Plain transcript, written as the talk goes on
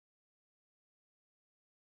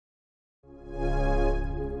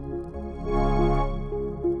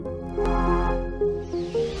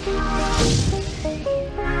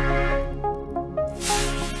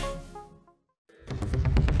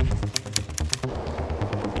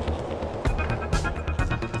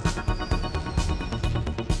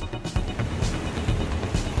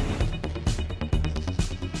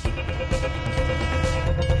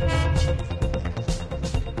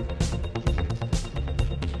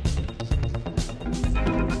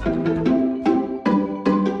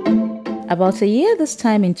About a year this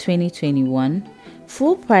time in 2021,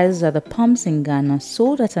 fuel prices at the pumps in Ghana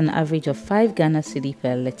sold at an average of 5 Ghana cedi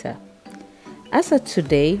per litre. As of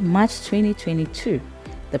today, March 2022,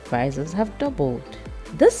 the prices have doubled.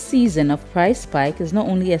 This season of price spike is not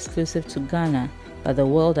only exclusive to Ghana, but the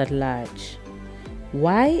world at large.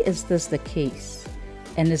 Why is this the case?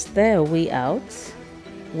 And is there a way out?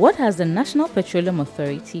 What has the National Petroleum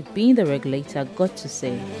Authority, being the regulator, got to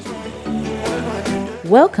say?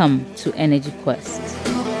 Welcome to Energy Quest.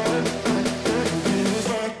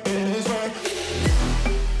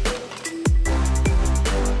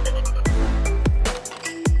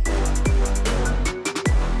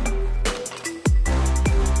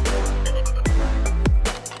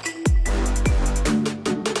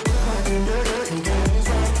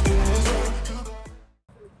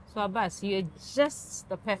 So Abbas, you're just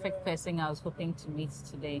the perfect person I was hoping to meet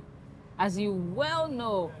today. As you well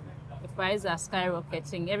know, the prices are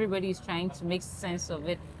skyrocketing. Everybody is trying to make sense of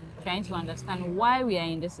it, trying to understand why we are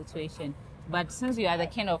in this situation. But since you are the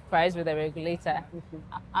king of price with the regulator,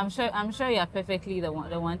 I'm sure you are perfectly the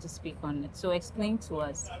one to speak on it. So explain to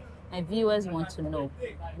us. My viewers want to know,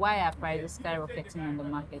 why are prices skyrocketing on the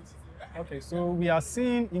market? Okay, so we are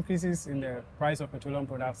seeing increases in the price of petroleum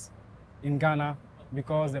products in Ghana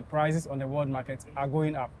because the prices on the world market are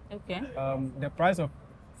going up. Okay. The price of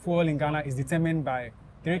fuel in Ghana is determined by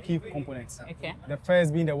 3 key components. Okay. The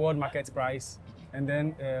first being the world market price, and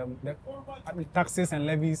then the taxes and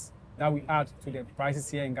levies that we add to the prices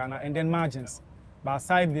here in Ghana, and then margins. But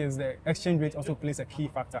aside this, the exchange rate also plays a key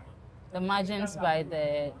factor. The margins by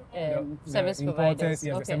the service the importers, providers.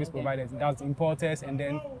 yes, Okay, the service okay. providers. That's the importers and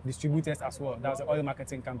then distributors as well. That's the oil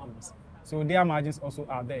marketing companies. So their margins also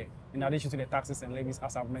are there, in addition to the taxes and levies,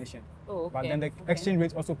 as I've mentioned. Oh, okay. But then the exchange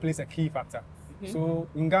rate also plays a key factor. So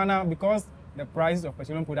in Ghana, because the prices of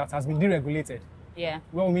petroleum products has been deregulated. Yeah.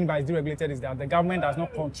 What we mean by deregulated is that the government does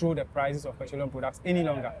not control the prices of petroleum products any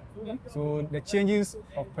longer. So the changes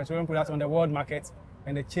of petroleum products on the world market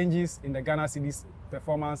and the changes in the Ghana cedi's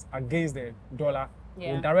performance against the dollar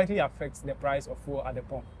will directly affect the price of fuel at the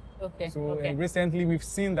pump. Okay. So recently we've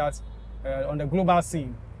seen that on the global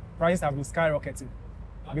scene, prices have been skyrocketing.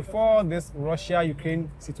 Before this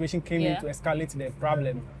Russia-Ukraine situation came in to escalate the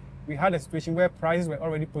problem, we had a situation where prices were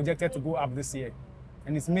already projected to go up this year.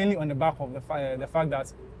 And it's mainly on the back of the fact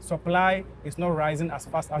that supply is not rising as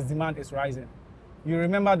fast as demand is rising. You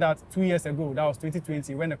remember that 2 years ago, that was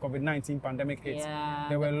 2020, when the COVID-19 pandemic hit.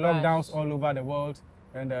 There were lockdowns all over the world,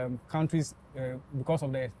 and countries, because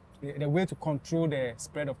of the way to control the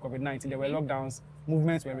spread of COVID-19, there were lockdowns,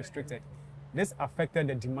 movements were restricted. This affected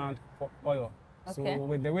the demand for oil. So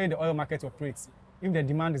with the way the oil market operates, if the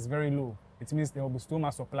demand is very low, it means there will be so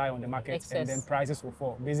much supply on the market, and then prices will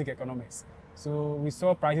fall, basic economics. So we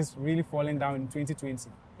saw prices really falling down in 2020.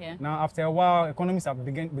 Now, after a while, economies have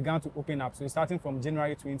began to open up. So starting from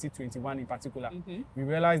January 2021 in particular, we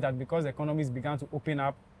realized that because the economies began to open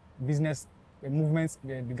up, business movements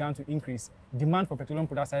began to increase. Demand for petroleum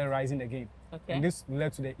products started rising again. And this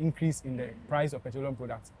led to the increase in the price of petroleum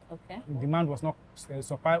products. Demand was not,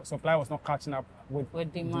 supply was not catching up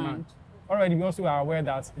with demand. Already, we also are aware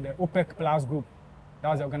that the OPEC Plus group,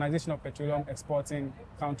 that's the Organization of Petroleum Exporting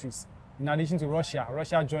Countries, in addition to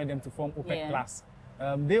Russia joined them to form OPEC Plus.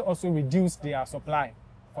 They also reduced their supply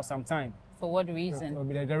for some time. For what reason?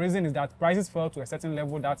 The reason is that prices fell to a certain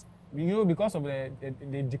level that, because of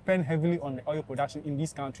they depend heavily on the oil production in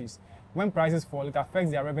these countries. When prices fall, it affects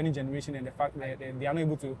their revenue generation and the fact that they are not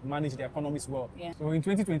able to manage their economies well. So in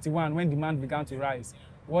 2021, when demand began to rise,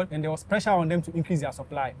 and there was pressure on them to increase their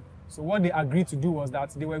supply. So what they agreed to do was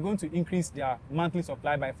that they were going to increase their monthly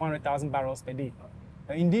supply by 400,000 barrels per day.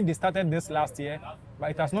 Indeed, they started this last year,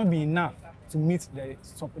 but it has not been enough to meet the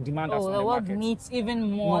demand that's on the market. The world needs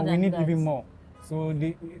even more than that. We need even more. So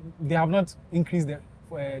they have not increased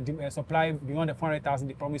the supply beyond the 400,000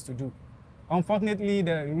 they promised to do. Unfortunately,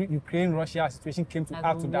 the Ukraine-Russia situation came to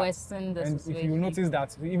add to that. And if you notice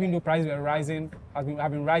that even though prices were rising, have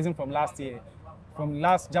been rising from last year, from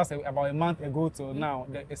just about a month ago till now,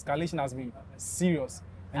 the escalation has been serious.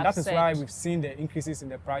 And that is why we've seen the increases in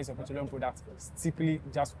the price of petroleum products steeply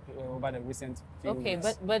just over the recent few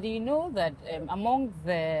weeks. But you know that among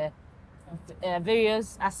the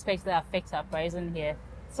various aspects that affect our pricing here,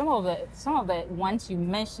 some of the ones you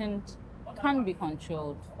mentioned can be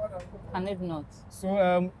controlled, can it not?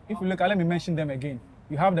 So if you look at, let me mention them again.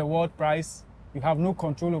 You have the world price, you have no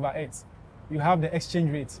control over it. You have the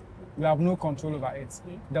exchange rate, you have no control over it.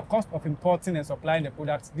 The cost of importing and supplying the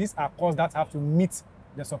products, these are costs that have to meet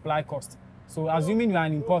the supply cost. So assuming you are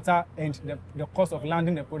an importer and the cost of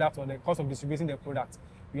landing the product or the cost of distributing the product,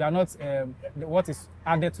 you are not what is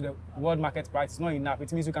added to the world market price is not enough.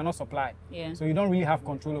 It means you cannot supply. Yeah. So you don't really have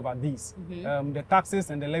control over these. The taxes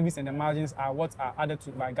and the levies and the margins are what are added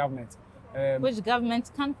to by government. Which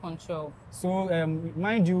government can control. So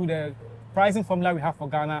mind you, the pricing formula we have for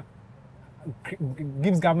Ghana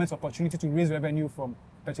gives governments opportunity to raise revenue from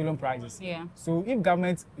petroleum prices. Yeah. So if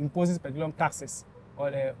government imposes petroleum taxes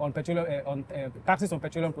on taxes on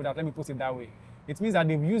petroleum products, let me put it that way, it means that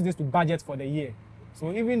they've used this to budget for the year.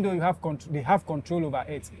 So even though they have control over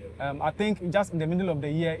it, I think just in the middle of the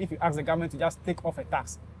year, if you ask the government to just take off a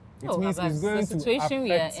tax, it means it's going to the situation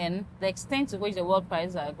we are affect in, the extent to which the world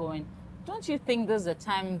prices are going. Don't you think there's a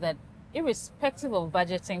time that, irrespective of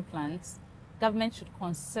budgeting plans, government should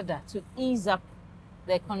consider to ease up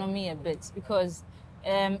the economy a bit? Because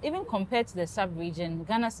even compared to the sub-region,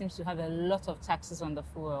 Ghana seems to have a lot of taxes on the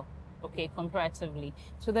fuel, okay, comparatively.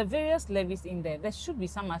 So the various levies in there, there should be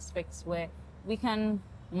some aspects where we can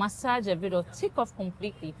massage a bit or take off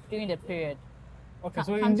completely during the period. Okay,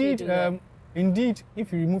 so indeed,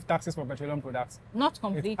 if you remove taxes for petroleum products, not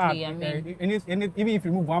completely, I mean, even if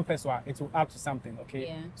you remove 1%, it will add to something, okay?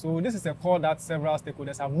 Yeah. So this is a call that several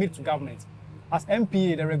stakeholders have made to government. As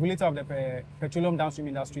NPA, the regulator of the petroleum downstream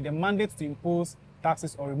industry, the mandate to impose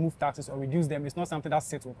taxes or remove taxes or reduce them is not something that's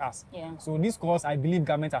set with us. Yeah. So these calls, I believe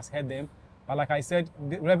government has heard them. But like I said,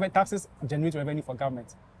 taxes generate revenue for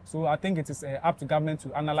government. So I think it is up to government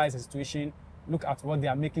to analyze the situation, look at what they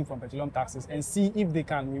are making from petroleum taxes, and see if they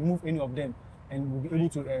can remove any of them and be able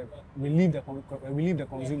to relieve the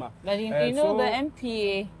consumer. But you know, the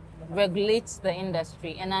NPA regulates the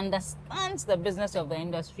industry and understands the business of the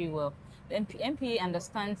industry well. The NPA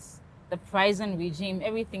understands the pricing regime,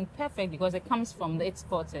 everything perfect, because it comes from the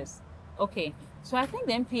exporters. Okay, so I think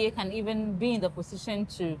the NPA can even be in the position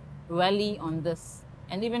to rally on this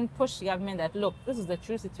and even push the government that, look, this is the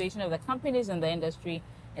true situation of the companies in the industry,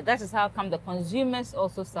 and that is how come the consumers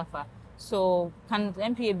also suffer. So can the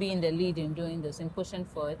NPA be in the lead in doing this, in pushing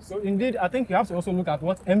for it? So indeed, I think you have to also look at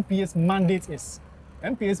what NPA's mandate is.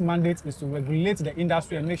 NPA's mandate is to regulate the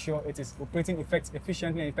industry and make sure it is operating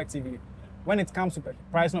efficiently and effectively. When it comes to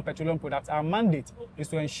pricing of petroleum products, our mandate is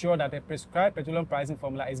to ensure that the prescribed petroleum pricing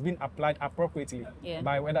formula is being applied appropriately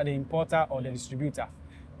by whether the importer or the distributor.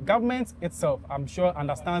 Government itself, I'm sure,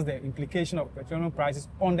 understands the implication of petroleum prices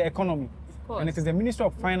on the economy. And it is the Ministry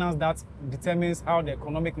of Finance that determines how the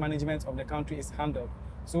economic management of the country is handled.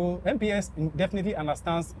 So NPS definitely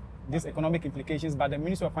understands these economic implications, but the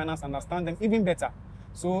Ministry of Finance understands them even better.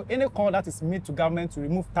 So any call that is made to government to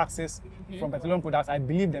remove taxes from petroleum products, I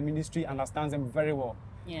believe the ministry understands them very well.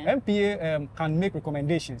 Yeah. NPA can make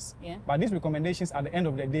recommendations, but these recommendations, at the end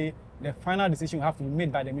of the day, the final decision will have to be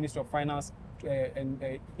made by the Ministry of Finance.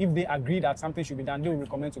 If they agree that something should be done, they will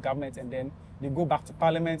recommend to government, and then they go back to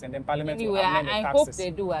Parliament, and then Parliament will amend the taxes. I hope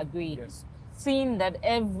they do agree. Yes. Seeing that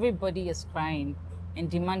everybody is crying and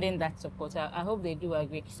demanding that support, I hope they do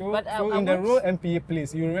agree. So in the role NPA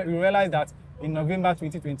plays, you realize that in November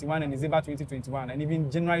 2021 and December 2021 and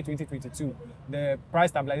even January 2022, the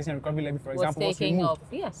price stabilization and recovery levy, for example, was removed.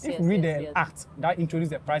 If you read the act that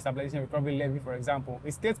introduced the price stabilization and recovery levy, for example,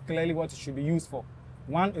 it states clearly what it should be used for.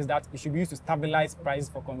 One is that it should be used to stabilize prices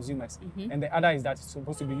for consumers, and the other is that it's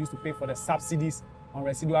supposed to be used to pay for the subsidies on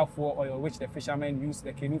residual fuel oil, which the fishermen use,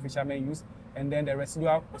 the canoe fishermen use, and then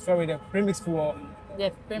the premix fuel,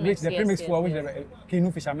 which the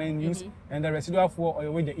canoe fishermen use, and the residual fuel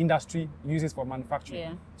oil, which the industry uses for manufacturing.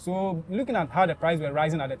 Yeah. So looking at how the prices were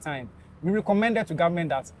rising at the time, we recommended to government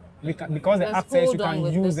that because the act says you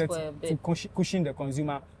can use it to cushion the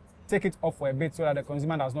consumer, take it off for a bit so that the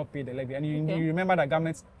consumer does not pay the levy. And you remember that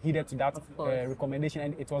government heeded to that recommendation,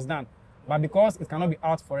 and it was done. But because it cannot be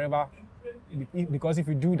out forever, because if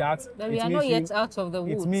you do that, we are not yet out of the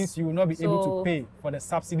woods. It means you will not be able to pay for the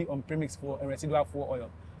subsidy on premix fuel and residual fuel oil.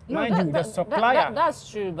 The supplier. That's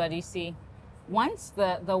true, but you see, once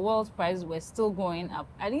the world prices were still going up,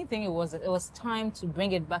 I didn't think it was time to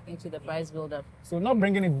bring it back into the price build-up. So not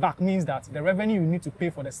bringing it back means that the revenue you need to pay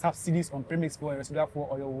for the subsidies on premix fuel and residual fuel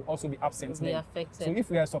oil will also be absent. Be affected. So if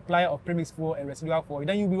we are a supplier of premix fuel and residual fuel oil,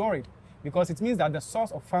 then you'll be worried, because it means that the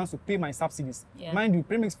source of funds to pay my subsidies, mind you,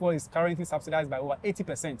 premix fuel is currently subsidized by over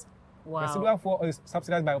 80%. Wow. Residual fuel oil is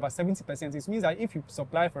subsidized by over 70%. It means that if you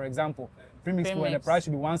supply, for example, premix fuel and the price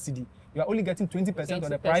should be 1 cedi, you are only getting 20% of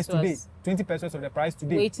the price today. 20% of the price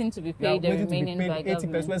today. Waiting to be paid, the remaining by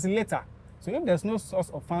 80% later. So if there's no source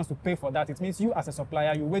of funds to pay for that, it means you as a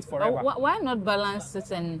supplier, you wait forever. Why not balance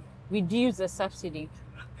it and reduce the subsidy?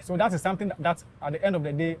 So that is something that at the end of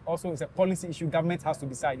the day also is a policy issue government has to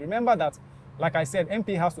decide. Remember that like I said,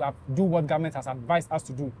 NPA has to do what government has advised us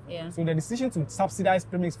to do. Yeah. So the decision to subsidize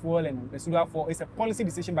premix fuel and residual fuel is a policy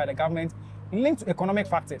decision by the government linked to economic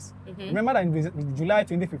factors. Remember that in July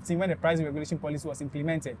 2015, when the pricing regulation policy was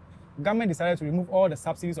implemented, government decided to remove all the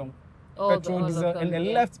subsidies on petrol, diesel, and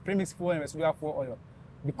they left premix fuel and residual fuel oil.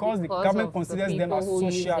 Because the government considers them as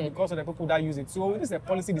social, because of the people that use it. So this is a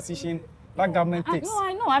policy decision that government takes. No,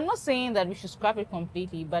 I know. I'm not saying that we should scrap it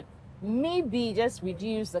completely, but maybe just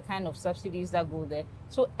reduce the kind of subsidies that go there,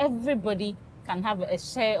 so everybody can have a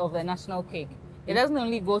share of the national cake. It doesn't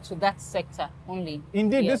only go to that sector only.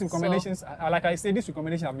 Indeed, these recommendations, like I said, these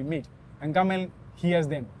recommendations have been made, and government hears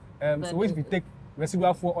them. So if we take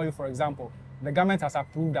residual fuel oil, for example, the government has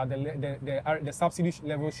approved that the subsidy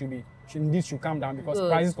level should come down because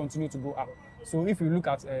prices continue to go up. So if you look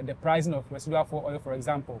at the pricing of residual fuel oil, for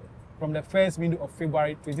example, from the first window of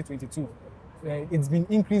February 2022, it's been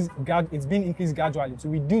increased gradually to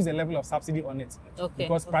reduce the level of subsidy on it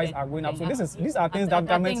because prices are going up. So these are things that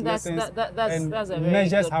government listens and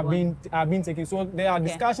measures have been taken. So there are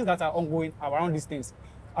discussions that are ongoing around these things.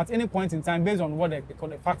 At any point in time, based on what the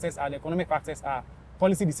factors are, the economic factors are,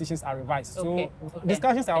 policy decisions are revised. So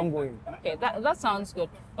discussions are ongoing. Okay, that sounds good.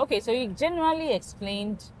 Okay, so you generally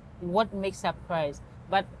explained what makes up price,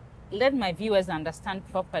 but let my viewers understand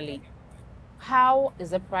properly. How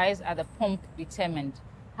is the price at the pump determined?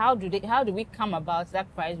 How do we come about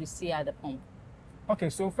that price we see at the pump? Okay,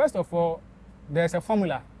 so first of all, there's a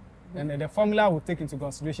formula, and the formula will take into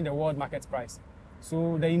consideration the world market price.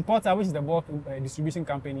 So the importer, which is the bulk distribution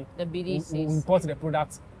company, the BDCs, will import the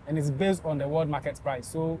product, and it's based on the world market price.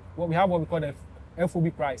 So what we call the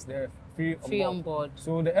FOB price, the free on board.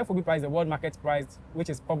 So the FOB price, the world market price,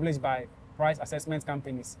 which is published by price assessment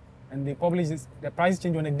companies. And they publish this, the prices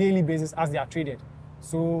change on a daily basis as they are traded.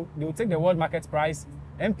 So they will take the world market price.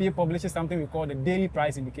 NPA publishes something we call the daily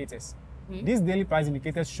price indicators. These daily price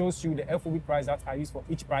indicators shows you the FOB price that are used for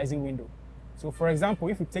each pricing window. So for example,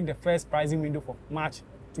 if you take the first pricing window for March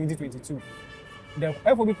 2022, the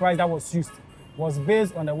FOB price that was used was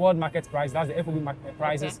based on the world market price, that's the FOB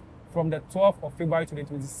prices, from the 12th of February to the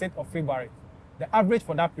 26th of February. The average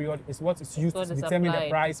for that period is what is used to determine the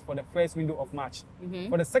price for the first window of March.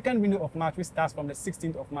 For the second window of March, which starts from the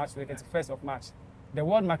 16th of March to the 31st of March, the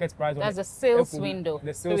world market price... That's the sales window.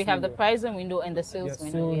 So we have the pricing window and the sales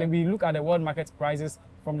window. So then we look at the world market prices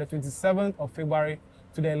from the 27th of February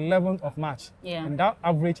to the 11th of March. And that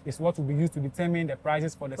average is what will be used to determine the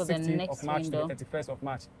prices for the 16th of March to the 31st of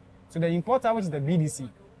March. So the importer, which is the BDC,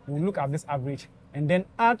 will look at this average and then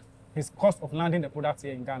add his cost of landing the product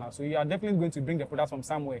here in Ghana. So you are definitely going to bring the product from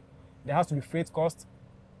somewhere. There has to be freight cost.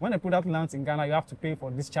 When the product lands in Ghana, you have to pay for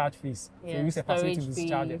discharge fees. So you use a facility to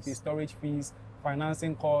discharge the fees, storage fees,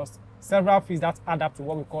 financing costs, several fees that add up to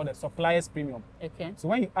what we call the supplier's premium. So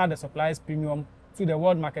when you add the supplier's premium to the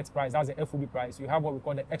world market price, that's the FOB price, you have what we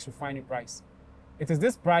call the ex-refinery price. It is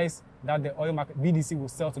this price that the oil market BDC will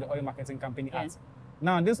sell to the oil marketing company at.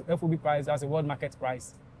 Now, this FOB price, that's the world market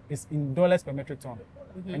price, is in dollars per metric ton.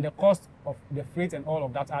 And the cost of the freight and all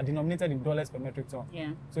of that are denominated in dollars per metric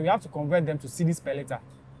ton. So you have to convert them to cedis per liter.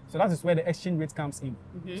 So that is where the exchange rate comes in.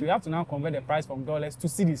 So you have to now convert the price from dollars to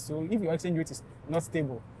cedis. So if your exchange rate is not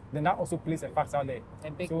stable, then that also plays a factor there.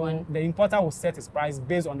 A big so one. The importer will set his price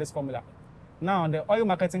based on this formula. Now the oil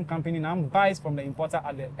marketing company now buys from the importer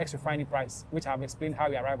at the ex-refinery price, which I have explained how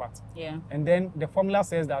we arrive at. And then the formula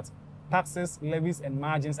says that taxes, levies, and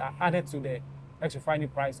margins are added to the ex-refinery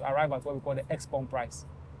price to arrive at what we call the ex-pump price.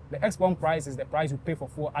 The ex-pump price is the price you pay for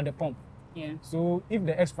fuel at the pump. So if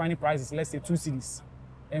the ex-refinery price is, let's say, 2 cedis,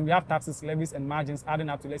 and we have taxes, levies, and margins adding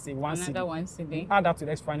up to, let's say, 1 cedi. Add up to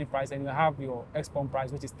the ex-refinery price, and you have your ex-pump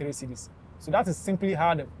price, which is 3 cedis. So that is simply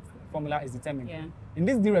how the formula is determined. In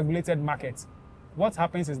this deregulated market, what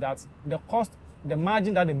happens is that the cost, the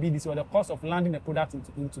margin that the BDC, or the cost of landing the product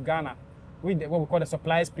into Ghana, with what we call the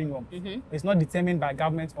supplier's premium, it's not determined by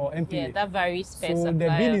government or NPA. That varies per supplier. So the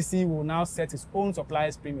BDC will now set its own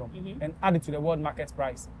supplier's premium and add it to the world market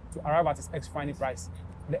price to arrive at its ex-refinery price.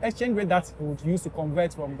 The exchange rate that it would use to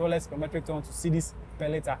convert from dollars per metric ton to cedis per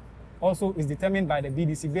liter also is determined by the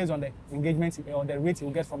BDC based on the engagement or the rate he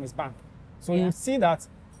will get from his bank. So you see that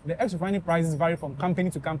the ex-refinery prices vary from company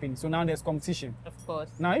to company. So now there's competition. Of course.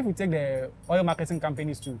 Now if we take the oil marketing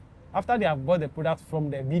companies too, after they have bought the product from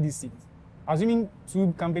the BDC, assuming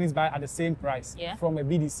 2 companies buy at the same price from a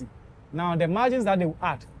BDC, now the margins that they will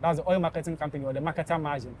add, that's the oil marketing company or the marketer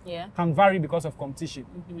margin, can vary because of competition.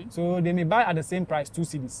 So they may buy at the same price 2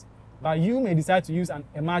 cedis, but you may decide to use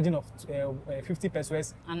a margin of 50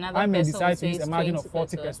 pesos. I may decide to use a margin of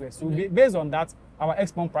 40 pesos. So based on that, our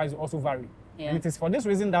ex-pump price will also vary. And it is for this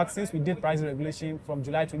reason that since we did price regulation from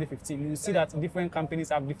July 2015, you see that different companies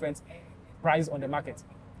have different price on the market.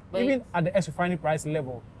 But even at the ex-refining price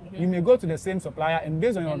level, you may go to the same supplier, and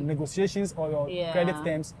based on your negotiations or your credit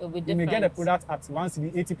terms, you may get a product at 1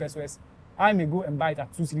 cedi 80 pesos. I may go and buy it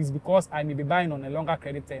at 2 cedis because I may be buying on a longer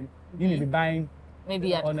credit term. You may be buying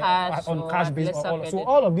maybe on cash based or all. So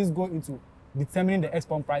all of these go into determining the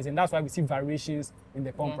ex-pump price, and that's why we see variations in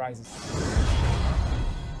the pump prices.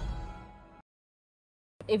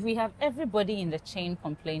 If we have everybody in the chain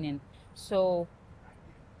complaining, so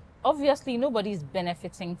obviously nobody's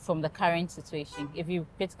benefiting from the current situation. If you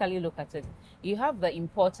critically look at it, you have the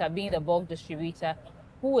importer being the bulk distributor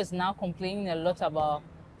who is now complaining a lot about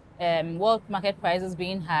world market prices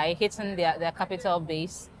being high, hitting their capital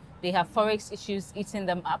base. They have forex issues eating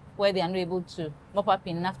them up where they are not able to mop up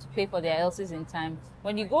enough to pay for their LCs in time.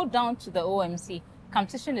 When you go down to the OMC,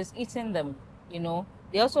 competition is eating them, you know.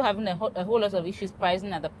 They're also having a whole lot of issues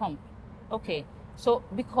pricing at the pump. Okay, so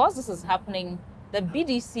because this is happening, the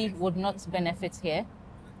BDC would not benefit here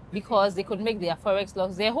because they could make their forex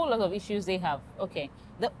loss. There are a whole lot of issues they have. Okay,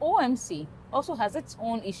 the OMC also has its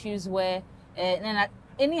own issues where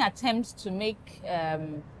any attempt to make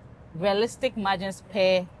realistic margins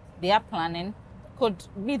per their planning could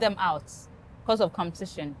beat them out because of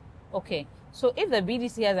competition. Okay, so if the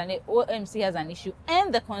BDC has an OMC has an issue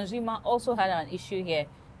and the consumer also had an issue here,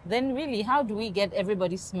 then really how do we get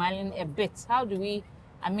everybody smiling a bit? How do we,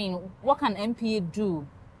 I mean, what can NPA do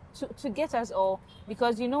to get us all?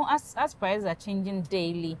 Because, you know, as prices are changing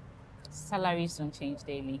daily, salaries don't change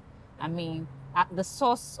daily. I mean, the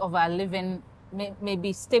source of our living may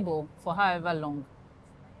be stable for however long.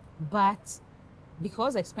 But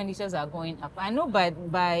because expenditures are going up, I know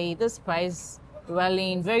by this price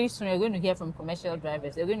rallying, very soon you're going to hear from commercial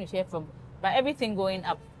drivers. You're going to hear from, by everything going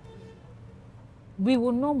up, we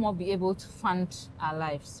will no more be able to fund our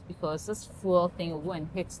lives because this fuel thing will go and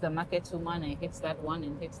hits the market woman and hits that one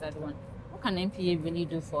and hits that one. What can NPA really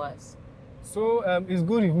do for us? So it's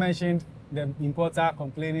good you've mentioned the importer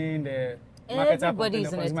complaining, the marketer complaining, the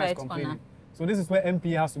consumer is complaining. So this is where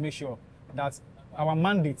NPA has to make sure that our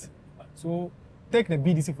mandate, so take the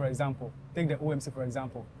BDC for example, take the OMC for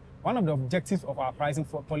example. One of the objectives of our pricing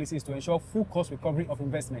policy is to ensure full cost recovery of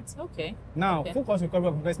investment. Okay. Now, full cost recovery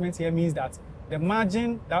of investment here means that the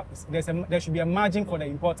margin, there should be a margin for the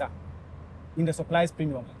importer in the supplies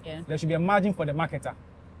premium. Yeah. There should be a margin for the marketer.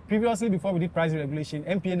 Previously, before we did price regulation,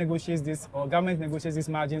 NPA negotiates this, or government negotiates these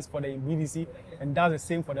margins for the BDC, and does the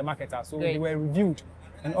same for the marketer. So they were reviewed,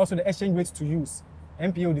 and also the exchange rates to use.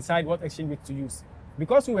 NPA will decide what exchange rate to use.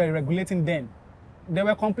 Because we were regulating then, there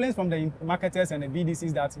were complaints from the marketers and the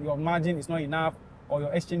BDCs that your margin is not enough or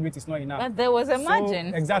your exchange rate is not enough. But there was a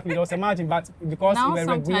margin. Exactly, there was a margin, but because now we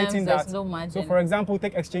were regulating that. No margin. So for example,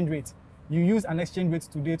 take exchange rate. You use an exchange rate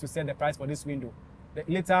today to set the price for this window.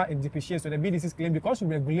 Later it depreciates, so the BDCs claim because we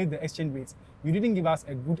regulate the exchange rate, you didn't give us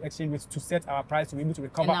a good exchange rate to set our price to be able to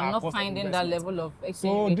recover our cost. And I'm not finding that level of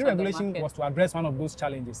exchange so rate. So deregulation was to address one of those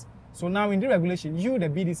challenges. So now in deregulation, you, the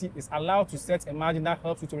BDC, is allowed to set a margin that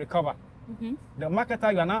helps you to recover. The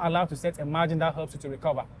marketer, you are now allowed to set a margin that helps you to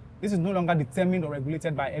recover. This is no longer determined or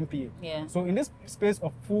regulated by NPA. Yeah. So in this space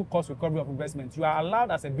of full cost recovery of investment, you are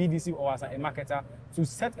allowed as a BDC or as a marketer to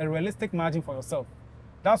set a realistic margin for yourself.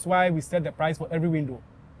 That's why we set the price for every window.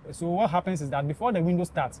 So what happens is that before the window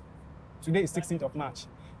starts, today is 16th of March.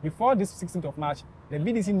 Before this 16th of March, the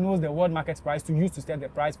BDC knows the world market price to use to set the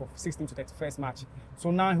price for 16th to 31st March. So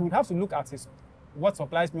now he would have to look at what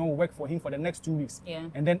supplies will work for him for the next 2 weeks,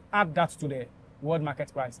 and then add that to the world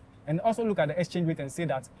market price. And also look at the exchange rate and say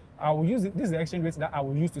that I will use this is the exchange rate that I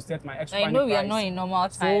will use to set my extra price. I know we are not in normal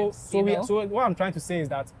times. So what I'm trying to say is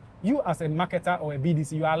that you as a marketer or a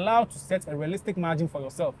BDC, you are allowed to set a realistic margin for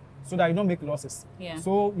yourself so that you don't make losses.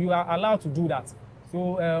 So you are allowed to do that.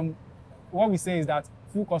 So what we say is that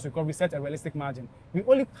full cost recovery, set a realistic margin. We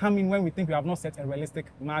only come in when we think we have not set a realistic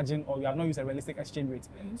margin or we have not used a realistic exchange rate.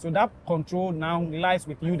 So that control now lies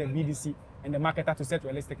with you, the BDC, and the marketer to set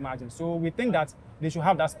realistic margins. So we think that they should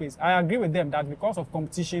have that space. I agree with them that because of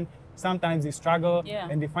competition, sometimes they struggle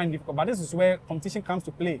and they find it difficult. But this is where competition comes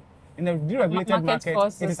to play. In the deregulated market,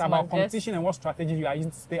 it is about competition and what strategy you are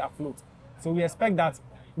using to stay afloat. So we expect that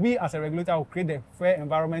we as a regulator will create a fair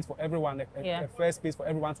environment for everyone, a fair space for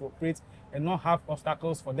everyone to operate and not have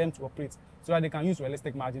obstacles for them to operate so that they can use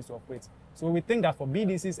realistic margins to operate. So we think that for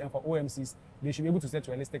BDCs and for OMCs, they should be able to set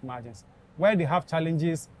realistic margins. Where they have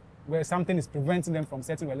challenges, where something is preventing them from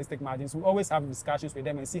setting realistic margins, we always have discussions with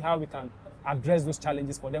them and see how we can address those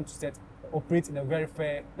challenges for them to operate in a very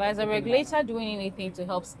fair. But as a regulator, doing anything to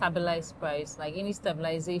help stabilize price, like any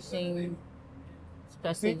stabilization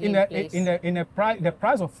strategy in place? the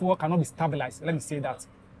price of fuel cannot be stabilized. Let me say that.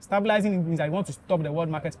 Stabilizing means I want to stop the world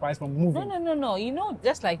market price from moving. No. You know,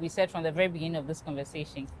 just like we said from the very beginning of this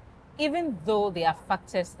conversation, even though there are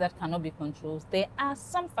factors that cannot be controlled, there are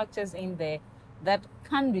some factors in there that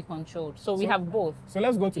can be controlled. So we have both. So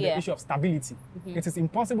let's go to the issue of stability. It is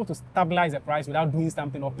impossible to stabilize a price without doing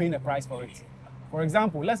something or paying a price for it. For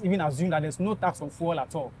example, let's even assume that there's no tax on fuel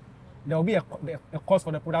at all. There will be a cost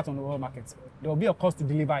for the product on the world market. There will be a cost to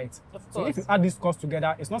deliver it. So if you add these costs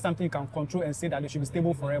together, it's not something you can control and say that they should be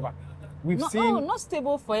stable forever. Not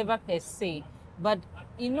stable forever per se, but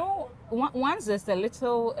you know, once there's a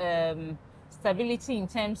little stability in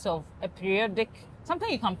terms of a periodic, something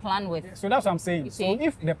you can plan with. So that's what I'm saying. So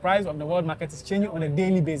if the price of the world market is changing on a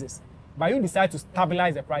daily basis, but you decide to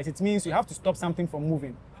stabilize the price, it means you have to stop something from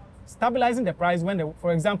moving. Stabilizing the price when,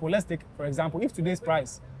 for example, if today's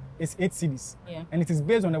price is 8 cedis, and it is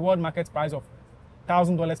based on the world market price of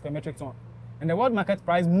 $1,000 per metric ton, and the world market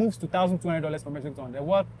price moves to $1,200 per metric ton,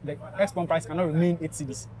 the export price cannot remain 8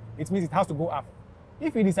 cedis. It means it has to go up.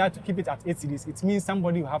 If you decide to keep it at 8 cedis, it means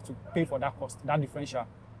somebody will have to pay for that cost, that differential.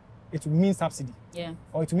 It will mean subsidy,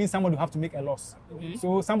 or it will mean somebody will have to make a loss.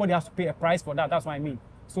 So somebody has to pay a price for that. That's what I mean.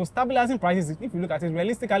 So stabilizing prices, if you look at it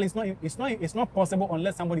realistically, it's not possible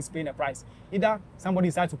unless somebody is paying a price. Either somebody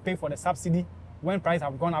decides to pay for the subsidy when prices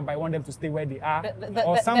have gone up, I want them to stay where they are,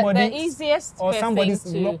 or somebody's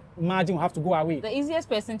margin will have to go away. The easiest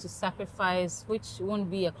person to sacrifice, which won't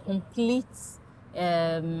be a complete,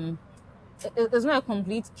 it's not a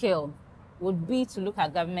complete kill, would be to look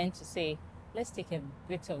at government to say, let's take a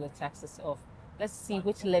bit of the taxes off. Let's see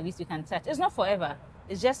which levies you can touch. It's not forever.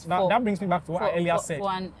 It's just that brings me back to what I earlier said.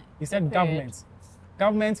 He said government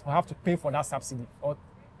will have to pay for that subsidy. Or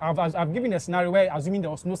I've given a scenario where, assuming there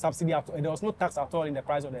was no subsidy at all, there was no tax at all in the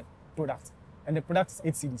price of the product, and the product is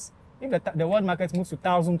 8 cedis. If the world market moves to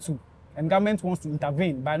 1,002, and government wants to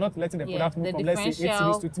intervene by not letting the product move from, let's say, 8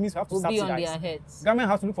 cedis to, it means we have to subsidize. Government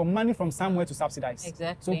has to look for money from somewhere to subsidize.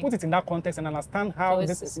 Exactly. So put it in that context and understand how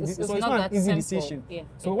it's not an easy decision.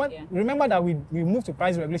 Remember that we moved to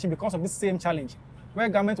price regulation because of this same challenge, where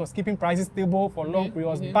government was keeping prices stable for long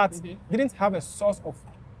periods, but didn't have a source of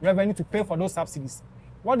revenue to pay for those subsidies.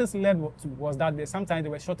 What this led to was that sometimes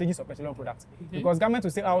there were shortages of petroleum products because government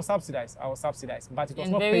would say, I will subsidize, but it was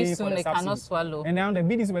not paying for the subsidy. Cannot swallow. And now the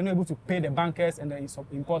BDCs were not able to pay the bankers and the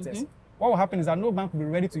importers. What will happen is that no bank will be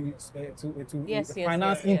ready to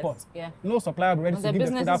finance imports. No supplier will be ready to give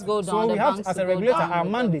the product. So we have to, as a regulator, our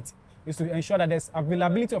mandate is to ensure that there's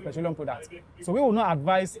availability of petroleum products. So we will not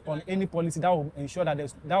advise on any policy that will ensure that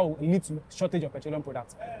that will lead to shortage of petroleum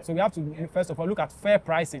products. So we have to first of all look at fair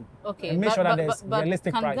pricing and make sure that there's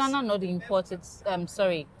realistic price. Can Ghana not import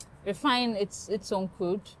refine its own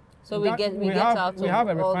crude? So we have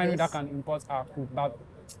a refinery that can import our crude, but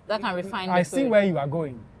that can refine. I see where you are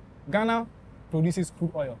going. Ghana produces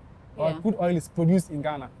crude oil, or crude oil is produced in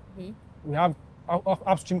Ghana. We have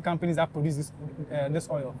upstream companies that produce this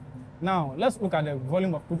oil. Now, let's look at the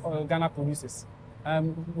volume of crude oil Ghana produces.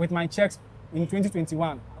 With my checks in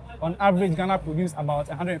 2021, on average, Ghana produced about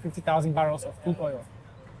 150,000 barrels of crude oil.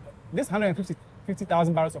 This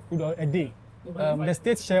 150,000 barrels of crude oil a day, the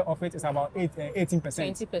state share of it is about 18%.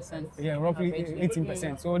 20%. Yeah, roughly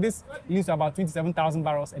 18%. So this leads to about 27,000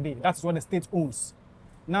 barrels a day. That's what the state owns.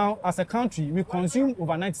 Now, as a country, we consume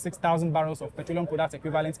over 96,000 barrels of petroleum products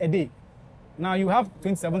equivalent a day. Now you have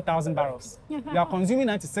 27,000 barrels. You are consuming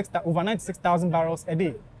over 96,000 barrels a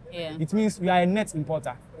day. It means we are a net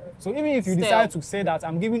importer. So even if you decide to say that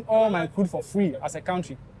I'm giving all my crude for free as a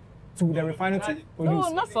country to the refinery to produce.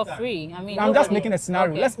 No, not for free. I mean, I'm just making a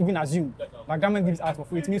scenario. Let's even assume that government gives out for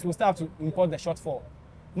free. It means we'll still have to import the shortfall.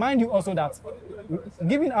 Mind you also that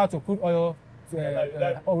giving out of crude oil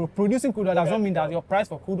or producing crude oil does not mean that your price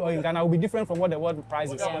for crude oil in Ghana will be different from what the world price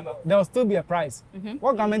is. There will still be a price.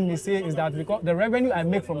 What government may say is that because the revenue I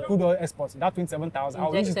make from crude oil exports, that 27,000, I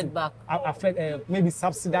will use it to affect, maybe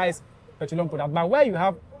subsidize petroleum product. But where you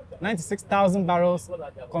have 96,000 barrels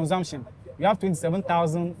consumption, you have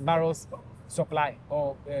 27,000 barrels supply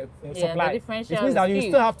or supply. It means that you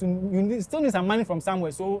still have to, you still need some money from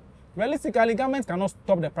somewhere. So realistically, government cannot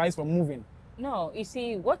stop the price from moving. No, you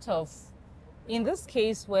see, what of in this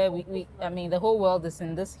case where I mean, the whole world is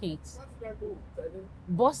in this heat,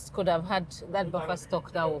 BOST could have had that buffer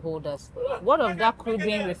stock that will hold us. What of that crude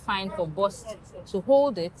being refined for BOST to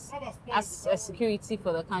hold it as a security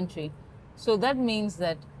for the country? So that means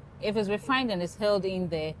that if it's refined and it's held in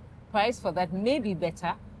there, price for that may be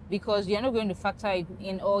better because you're not going to factor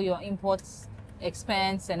in all your imports,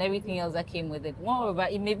 expense, and everything else that came with it. Moreover,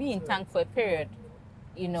 it may be in tank for a period,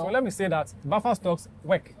 you know. So let me say that buffer stocks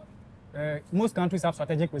work most countries have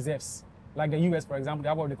strategic reserves. Like the US, for example, they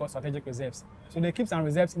have what they call strategic reserves. So they keep some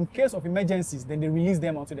reserves in case of emergencies, then they release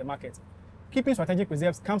them onto the market. Keeping strategic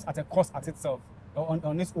reserves comes at a cost at itself,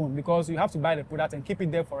 on its own, because you have to buy the product and keep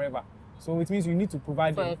it there forever. So it means you need to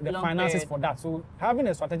provide the finances for that. So having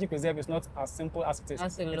a strategic reserve is not as simple as it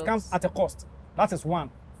is. It comes at a cost. That is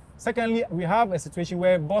one. Secondly, we have a situation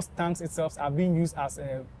where boss tanks itself are being used as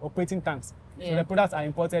operating tanks. Yeah. So the products are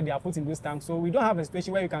imported, they are put in those tanks. So we don't have a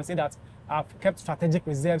situation where you can say that I've kept strategic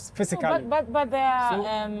reserves physically. No, but there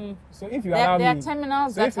are so if you allow me, there are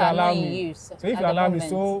terminals that are not in use. So if you allow me,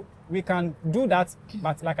 so we can do that,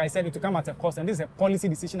 but like I said, it will come at a cost, and this is a policy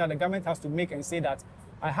decision that the government has to make and say that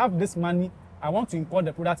I have this money, I want to import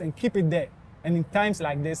the product and keep it there. And in times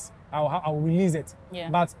like this, I'll release it. Yeah.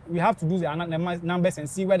 But we have to do the numbers and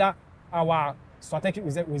see whether our strategic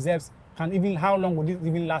reserves can even, how long would it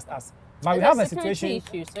even last us. But we have a situation.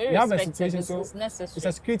 We have a situation, so it's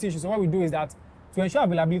a security issue. So what we do is that to ensure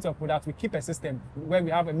availability of products, we keep a system where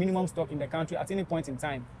we have a minimum stock in the country at any point in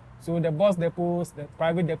time. So the boss depots, the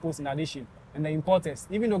private depots in addition, and the importers,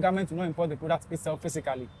 even though government will not import the product itself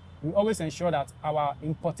physically, we always ensure that our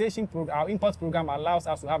import program allows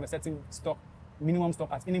us to have a certain stock, minimum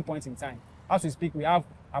stock at any point in time. As we speak, we have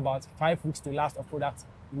about 5 weeks to last of products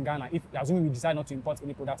in Ghana, if assuming we decide not to import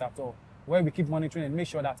any product at all, where we keep monitoring and make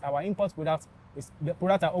sure that our import products, the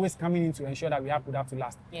products are always coming in to ensure that we have product to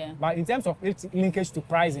last. Yeah. But in terms of its linkage to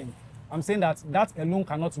pricing, I'm saying that that alone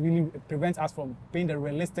cannot really prevent us from paying the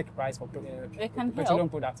realistic price for petroleum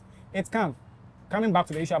products. It can. Coming back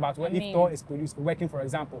to the issue about if tar is produced, working, for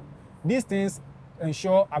example, these things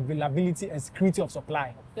ensure availability and security of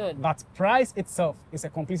supply. Good. But price itself is a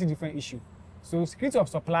completely different issue. So security of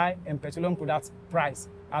supply and petroleum products price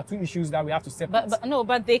are two issues that we have to separate.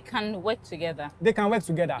 But they can work together. They can work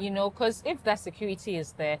together. You know, because if that security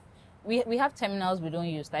is there, we have terminals we don't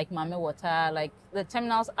use, like Mame Water, like the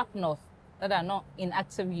terminals up north that are not in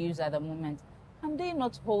active use at the moment. Can they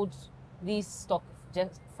not hold these stock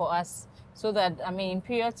just for us so that, I mean, in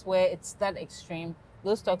periods where it's that extreme,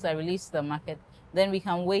 those stocks are released to the market, then we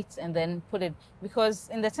can wait and then put it, because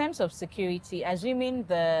in the terms of security, assuming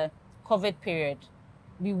the COVID period,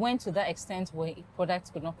 we went to that extent where products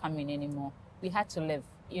could not come in anymore. We had to live,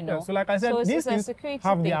 you know. Yeah, so like I said, these things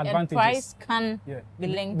have the advantages. And price can be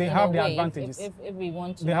linked. They have the advantages. If we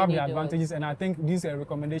want to. They have the advantages, and I think these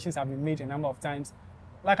recommendations have been made a number of times.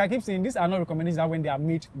 Like I keep saying, these are not recommendations that when they are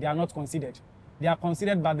made, they are not considered. They are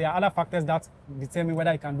considered, but there are other factors that determine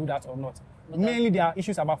whether you can do that or not. Okay. Mainly, there are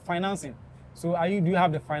issues about financing. So, do you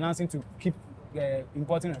have the financing to keep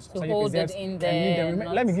importing to hold it in there?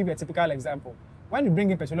 Let me give you a typical example. When you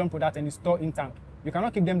bring in petroleum products and you store in tank, you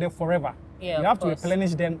cannot keep them there forever. Yeah, you have to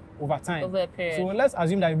replenish them over time. Over a period. So let's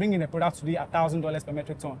assume that you bring in a product today at $1,000 per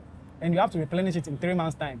metric ton, and you have to replenish it in 3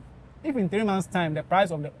 months' time. If in 3 months' time the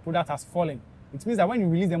price of the product has fallen, it means that when you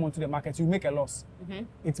release them onto the market, you make a loss.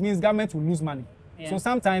 Mm-hmm. It means government will lose money. Yeah. So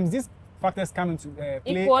sometimes these factors come into play.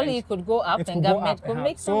 Equally, it could go up and government could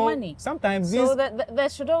make some money. Sometimes there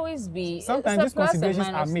should always be. Sometimes these considerations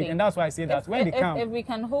are made, and that's why I say that when they come. If we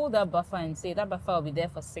can hold that buffer and say that buffer will be there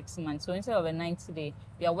for 6 months, so instead of a 90-day,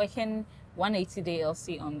 we are working 180-day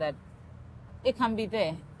LC on that. It can be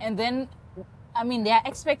there, and then, I mean, they are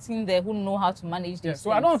expecting there who know how to manage this.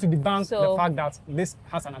 So I don't want to debunk the fact that this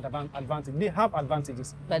has an advantage. They have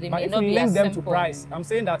advantages, but if you link them to price, I'm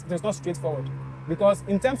saying that it's not straightforward. Because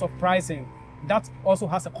in terms of pricing, that also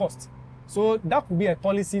has a cost. So that could be a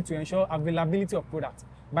policy to ensure availability of product.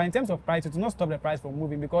 But in terms of price, it will not stop the price from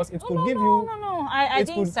moving because it could give you... No. I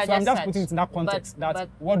didn't suggest So I'm just putting it in that context that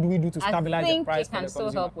what do we do to stabilize the price for the consumer?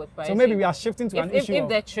 Still help with pricing. So maybe we are shifting to an issue if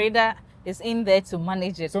the trader is in there to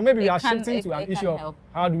manage it. So maybe we are shifting to an issue of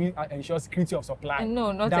how do we ensure security of supply.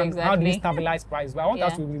 No, not exactly. How do we stabilize prices? But I want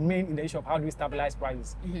us to remain in the issue of how do we stabilize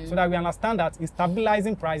prices. So that we understand that in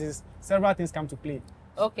stabilizing prices, several things come to play.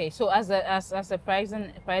 Okay, so as a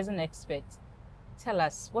pricing expert, tell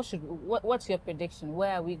us what's your prediction?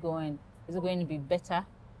 Where are we going? Is it going to be better?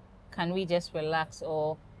 Can we just relax,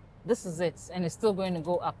 or this is it and it's still going to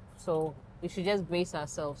go up? So we should just brace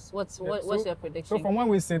ourselves. What's your prediction? So from when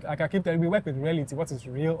we sit, like I keep telling you, we work with reality, what is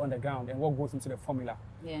real on the ground and what goes into the formula.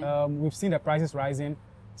 Yeah. We've seen the prices rising.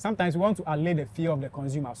 Sometimes we want to allay the fear of the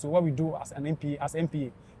consumer. So what we do as an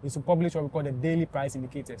NPA, is to publish what we call the daily price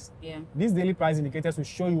indicators. Yeah. These daily price indicators will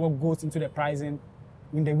show you what goes into the pricing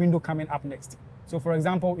in the window coming up next. So for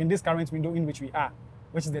example, in this current window in which we are,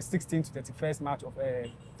 which is the 16th to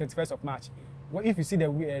 31st of March, well, if you see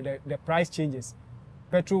the price changes,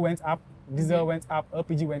 petrol went up, diesel went up,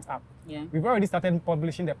 LPG went up. Yeah. We've already started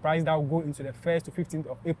publishing the price that will go into the 1st to 15th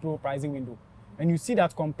of April pricing window. And you see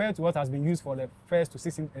that compared to what has been used for the 1st to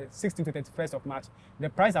 16 to 31st of March, the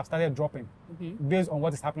price have started dropping based on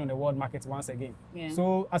what is happening on the world market once again.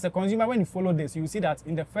 So as a consumer, when you follow this, you see that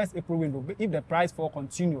in the first April window, if the price fall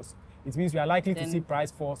continues, it means we are likely to see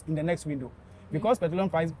price falls in the next window. Because petroleum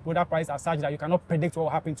product price are such that you cannot predict what will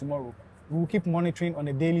happen tomorrow, we will keep monitoring on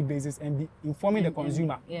a daily basis and be informing the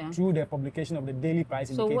consumer through the publication of the daily price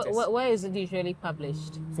indicators. So where is it usually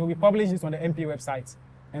published? So we publish this on the NPA website,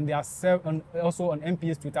 and they are also on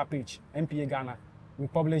NPA's Twitter page, NPA Ghana. We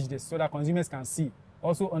publish this so that consumers can see.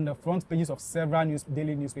 Also on the front pages of several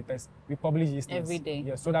daily newspapers, we publish these things. Every day.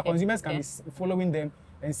 Yes, so that consumers can be following them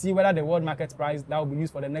and see whether the world market price that will be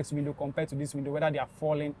used for the next window compared to this window, whether they are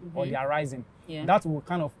falling or they are rising. That will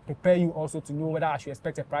kind of prepare you also to know whether I should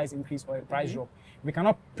expect a price increase or a price drop. We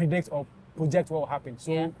cannot predict or project what will happen.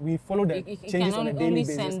 So we follow the changes on a daily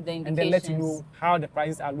basis and then let you know how the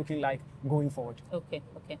prices are looking like going forward. Okay.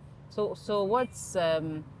 So what's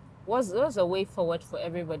a way forward for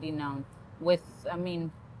everybody now with, I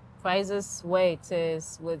mean, prices where it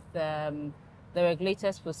is, with the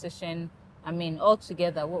regulator's position, I mean,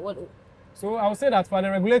 altogether, what? So I would say that for the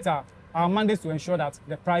regulator, our mandate is to ensure that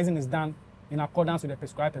the pricing is done in accordance with the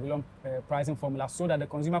prescribed petroleum pricing formula, so that the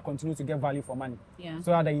consumer continues to get value for money. So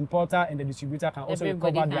that the importer and the distributor can also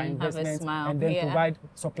recover their investment and then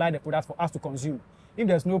supply the products for us to consume. If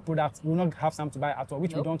there's no product, we will not have some to buy at all,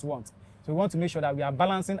 which we don't want. So we want to make sure that we are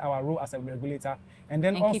balancing our role as a regulator and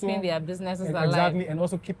then also keeping their businesses alive. Exactly, and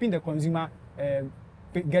also keeping the consumer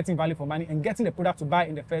getting value for money and getting the product to buy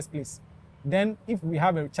in the first place. Then if we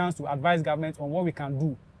have a chance to advise government on what we can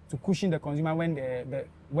do to cushion the consumer when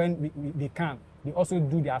they can, they also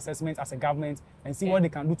do the assessment as a government and see what they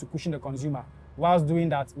can do to cushion the consumer. Whilst doing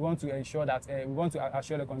that, we want to ensure that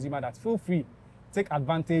assure the consumer that feel free, take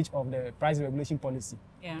advantage of the price regulation policy.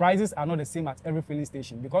 Prices are not the same at every filling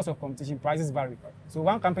station. Because of competition, prices vary. So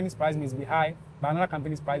one company's price may be high, but another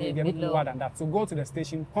company's price may be a bit lower than that. So go to the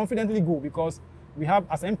station, confidently go, because we have,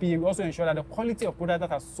 as NPA, we also ensure that the quality of product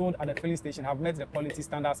that are sold at the filling station have met the quality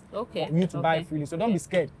standards for you to buy freely. So don't be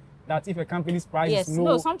scared that if a company's price is low.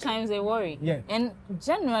 No, sometimes they worry. And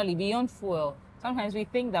generally, beyond fuel, sometimes we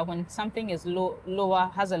think that when something is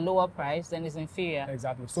lower, has a lower price, then it's inferior.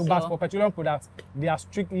 Exactly. So but for petroleum products, they are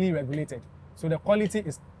strictly regulated. So the quality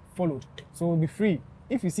is followed. So we'll be free.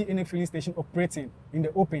 If you see any filling station operating in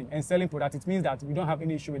the open and selling products, it means that we don't have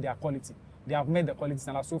any issue with their quality. They have met the quality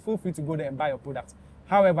standard. So feel free to go there and buy your product.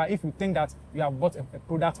 However, if you think that you have bought a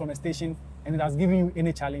product from a station and it has given you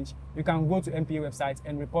any challenge, you can go to NPA website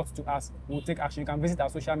and report to us. We'll take action. You can visit our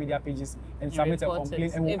social media pages and submit a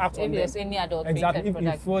complaint and we'll act on them. If there's any adulterated product. If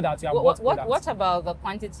you feel that you have bought products. What about the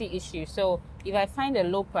quantity issue? So if I find a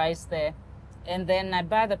low price there and then I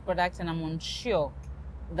buy the product and I'm unsure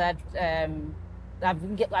that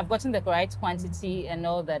I've gotten the right quantity and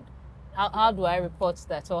all that, how do I report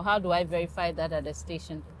that, or how do I verify that at the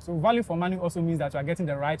station? So value for money also means that you are getting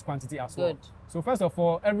the right quantity as well. So first of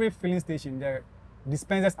all, every filling station, the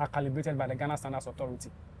dispensers are calibrated by the Ghana Standards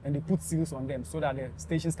Authority, and they put seals on them so that the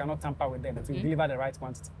stations cannot tamper with them to deliver the right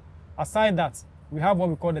quantity. Aside that, we have what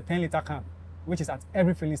we call the 10-liter can, which is at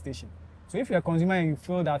every filling station. So if you're a consumer and you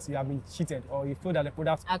feel that you have been cheated, or you feel that the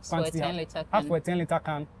product quantity ask for a 10-liter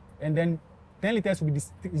can, and then 10 liters will be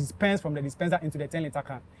dispensed from the dispenser into the 10-liter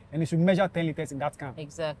can, and they should measure 10 liters in that can.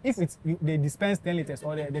 Exactly. If they dispense 10 liters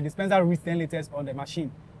or the dispenser reads 10 liters on the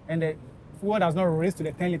machine and the fuel does not raise to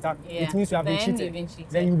the 10 liter, it means you have been cheated.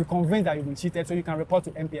 Then you'll be convinced that you've been cheated, so you can report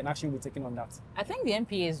to NPA and action will be taken on that. I think the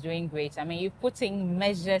NPA is doing great. I mean, you're putting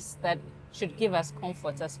measures that should give us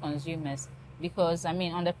comfort as consumers, because, I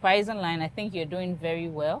mean, on the pricing line, I think you're doing very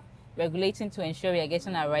well. Regulating to ensure we are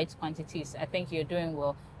getting our right quantities, I think you're doing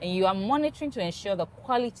well. And you are monitoring to ensure the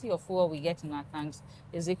quality of fuel we get in our tanks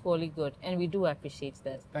is equally good. And we do appreciate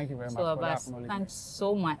that. Thank you very much. So, Abbas, thanks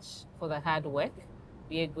so much for the hard work.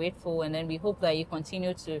 We are grateful, and then we hope that you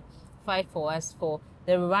continue to fight for us for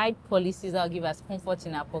the right policies that will give us comfort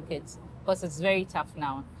in our pockets, because it's very tough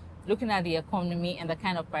now, looking at the economy and the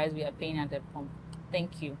kind of price we are paying at the pump.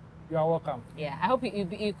 Thank you. You are welcome. Yeah, I hope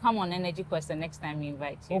you come on Energy Quest the next time we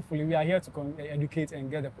invite you. Hopefully, we are here to educate and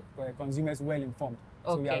get the consumers well informed.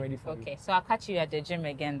 So we are ready for you. Okay, so I'll catch you at the gym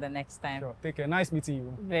again the next time. Sure. Take care. Nice meeting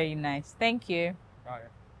you. Very nice. Thank you. Bye.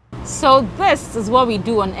 So this is what we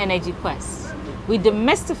do on Energy Quest. We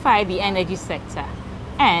demystify the energy sector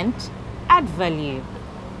and add value.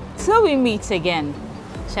 Till we meet again.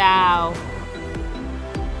 Ciao.